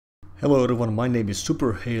Hello everyone, my name is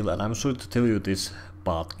Super Hale and I'm sorry to tell you this,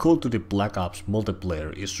 but Call of Duty Black Ops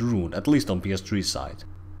multiplayer is ruined, at least on PS3 side.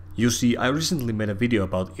 You see, I recently made a video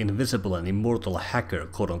about invisible and immortal hacker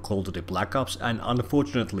caught on Call of Duty Black Ops, and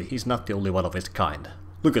unfortunately he's not the only one of his kind.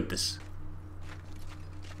 Look at this.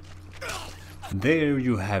 There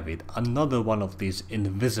you have it, another one of these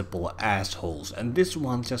invisible assholes, and this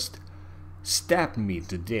one just stabbed me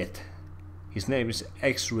to death. His name is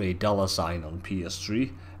X-Ray $sign on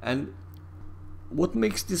PS3, and what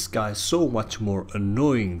makes this guy so much more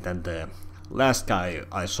annoying than the last guy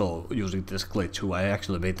I saw using this glitch, who I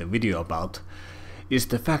actually made a video about, is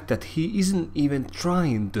the fact that he isn't even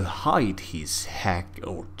trying to hide his hack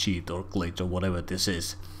or cheat or glitch or whatever this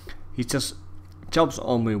is. He just jumps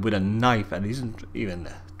on me with a knife and isn't even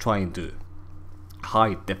trying to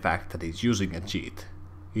hide the fact that he's using a cheat.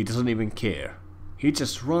 He doesn't even care. He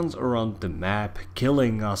just runs around the map,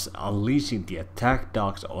 killing us, unleashing the attack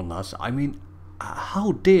dogs on us. I mean,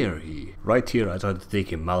 how dare he? Right here I tried to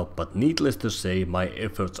take him out, but needless to say, my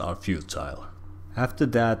efforts are futile. After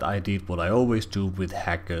that I did what I always do with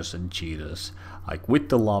hackers and cheaters. I quit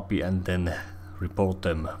the lobby and then report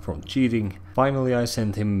them from cheating. Finally I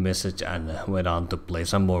sent him a message and went on to play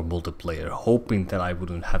some more multiplayer, hoping that I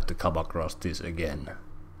wouldn't have to come across this again.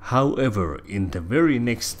 However, in the very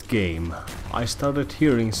next game, I started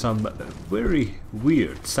hearing some very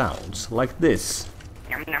weird sounds, like this.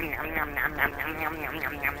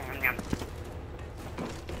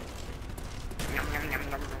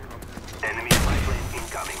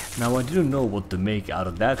 Now I didn't know what to make out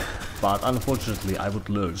of that, but unfortunately I would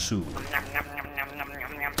learn soon.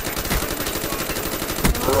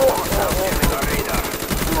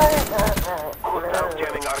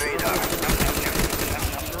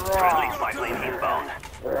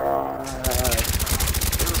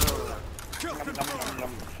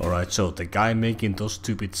 Alright, so the guy making those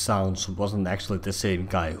stupid sounds wasn't actually the same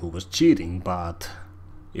guy who was cheating, but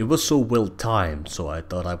it was so well timed, so I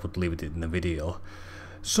thought I would leave it in the video.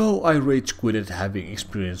 So I rage quitted, having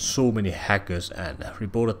experienced so many hackers, and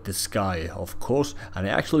reported this guy, of course, and I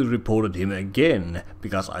actually reported him again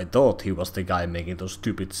because I thought he was the guy making those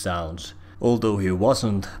stupid sounds. Although he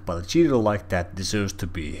wasn't, but a cheater like that deserves to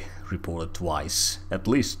be reported twice, at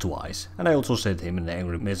least twice. And I also sent him an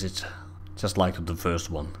angry message, just like the first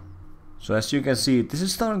one. So as you can see, this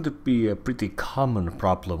is starting to be a pretty common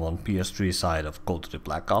problem on PS3 side of Call of Duty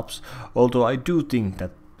Black Ops, although I do think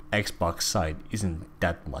that Xbox side isn't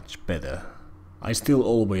that much better. I still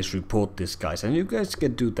always report these guys, and you guys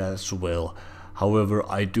can do that as well. However,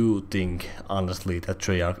 I do think honestly that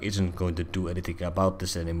Treyarch isn't going to do anything about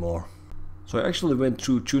this anymore. So I actually went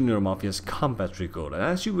through Junior Mafia's combat record, and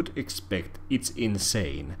as you would expect, it's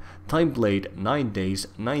insane. Time played 9 days,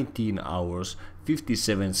 19 hours,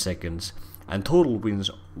 57 seconds, and total wins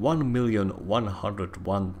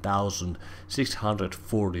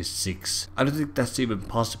 1,101,646. I don't think that's even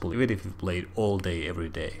possible, even if you played all day every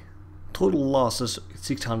day. Total losses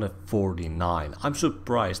 649. I'm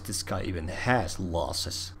surprised this guy even has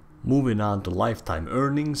losses. Moving on to lifetime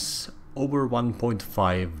earnings. Over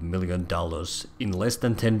 $1.5 million in less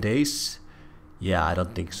than 10 days? Yeah, I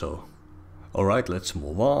don't think so. Alright, let's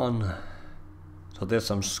move on. So there's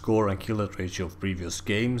some score and kill ratio of previous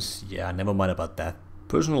games. Yeah, never mind about that.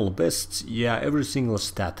 Personal bests, yeah, every single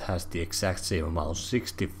stat has the exact same amount,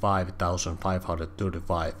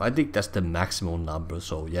 65,535. I think that's the maximum number,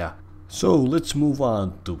 so yeah. So let's move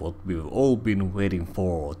on to what we've all been waiting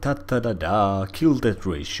for, ta-ta-da-da, kill death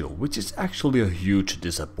ratio, which is actually a huge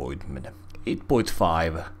disappointment.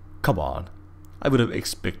 8.5, come on, I would have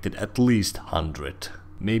expected at least 100.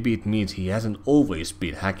 Maybe it means he hasn't always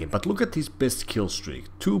been hacking, but look at his best kill streak,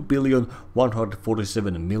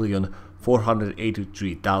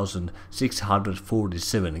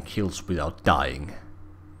 2,147,483,647 kills without dying.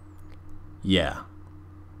 Yeah,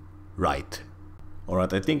 right.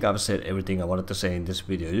 Alright, I think I've said everything I wanted to say in this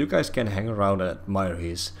video. You guys can hang around and admire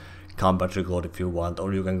his combat record if you want,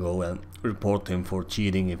 or you can go and report him for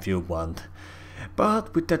cheating if you want.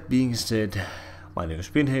 But with that being said, my name is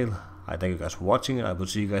Hale. I thank you guys for watching, and I will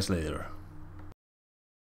see you guys later.